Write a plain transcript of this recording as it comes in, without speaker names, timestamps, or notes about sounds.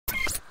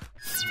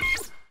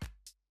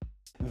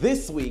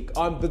This week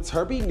on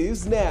Viterbi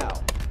News Now.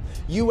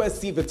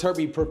 USC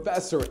Viterbi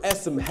professor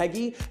Essam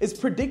Heggy is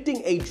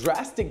predicting a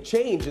drastic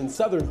change in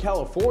Southern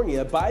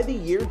California by the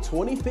year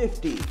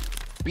 2050.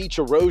 Beach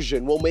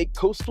erosion will make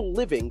coastal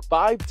living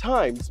 5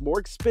 times more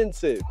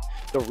expensive.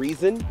 The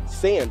reason?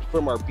 Sand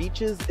from our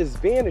beaches is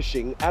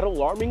vanishing at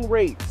alarming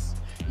rates.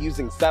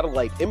 Using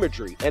satellite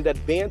imagery and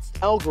advanced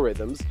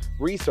algorithms,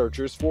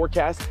 researchers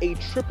forecast a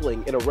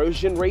tripling in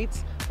erosion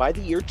rates by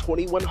the year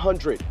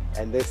 2100.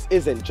 And this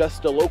isn't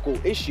just a local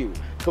issue.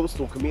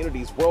 Coastal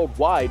communities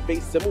worldwide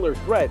face similar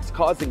threats,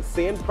 causing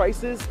sand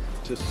prices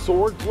to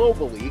soar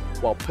globally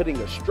while putting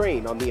a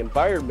strain on the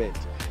environment.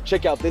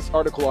 Check out this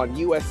article on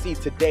USC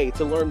Today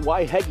to learn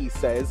why Heggy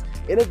says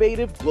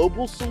innovative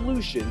global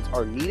solutions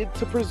are needed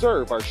to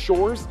preserve our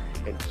shores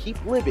and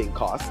keep living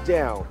costs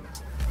down.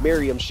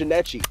 Maryam,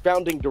 Shanechi,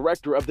 founding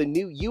director of the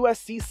new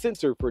USC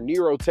Center for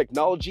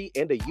Neurotechnology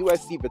and a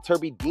USC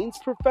Viterbi Dean's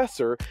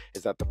Professor,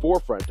 is at the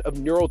forefront of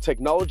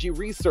neurotechnology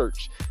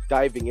research,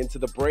 diving into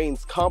the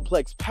brain's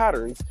complex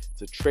patterns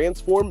to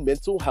transform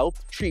mental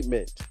health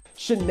treatment.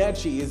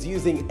 Shanechi is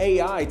using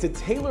AI to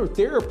tailor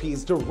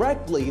therapies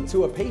directly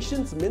to a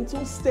patient's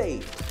mental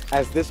state.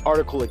 As this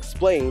article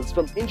explains,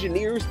 from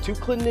engineers to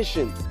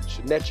clinicians,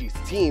 Shanechi's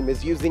team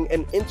is using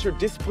an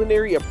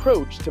interdisciplinary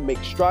approach to make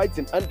strides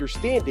in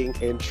understanding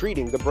and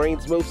treating the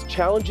brain's most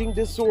challenging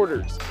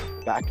disorders,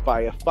 backed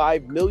by a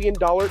 $5 million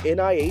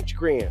NIH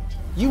grant.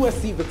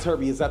 USC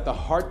Viterbi is at the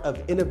heart of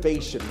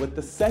innovation with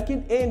the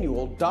 2nd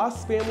annual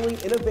DOS Family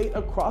Innovate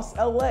Across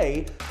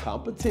LA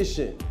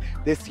competition.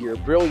 This year,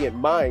 brilliant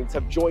minds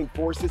have joined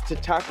forces to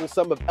tackle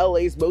some of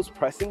LA's most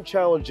pressing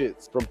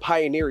challenges, from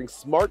pioneering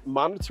smart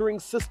monitoring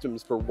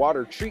systems for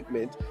water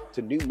treatment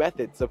to new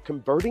methods of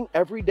converting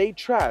everyday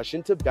trash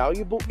into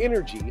valuable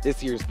energy.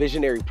 This year's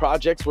visionary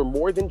projects were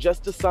more than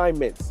just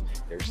assignments.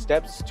 They're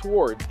steps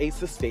toward a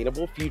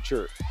sustainable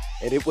future.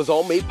 And it was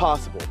all made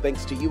possible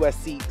thanks to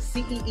USC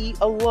CEE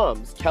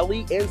alums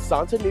Kelly and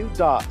Santanu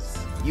Das.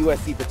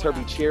 USC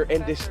Viterbi Chair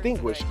and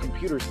Distinguished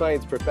Computer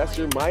Science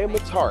Professor Maja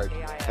Matarić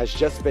has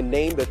just been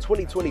named the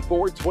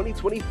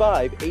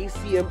 2024-2025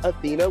 ACM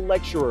Athena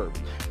Lecturer.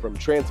 From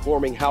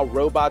transforming how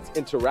robots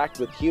interact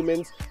with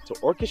humans to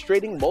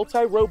orchestrating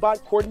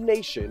multi-robot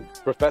coordination,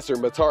 Professor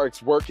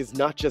Matarić's work is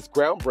not just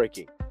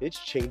groundbreaking, it's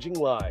changing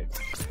lives.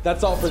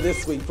 That's all for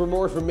this week. For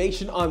more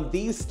information on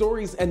these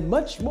stories and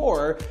much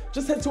more,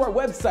 just head to our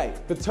website,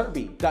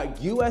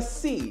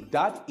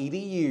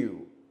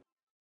 viterbi.usc.edu.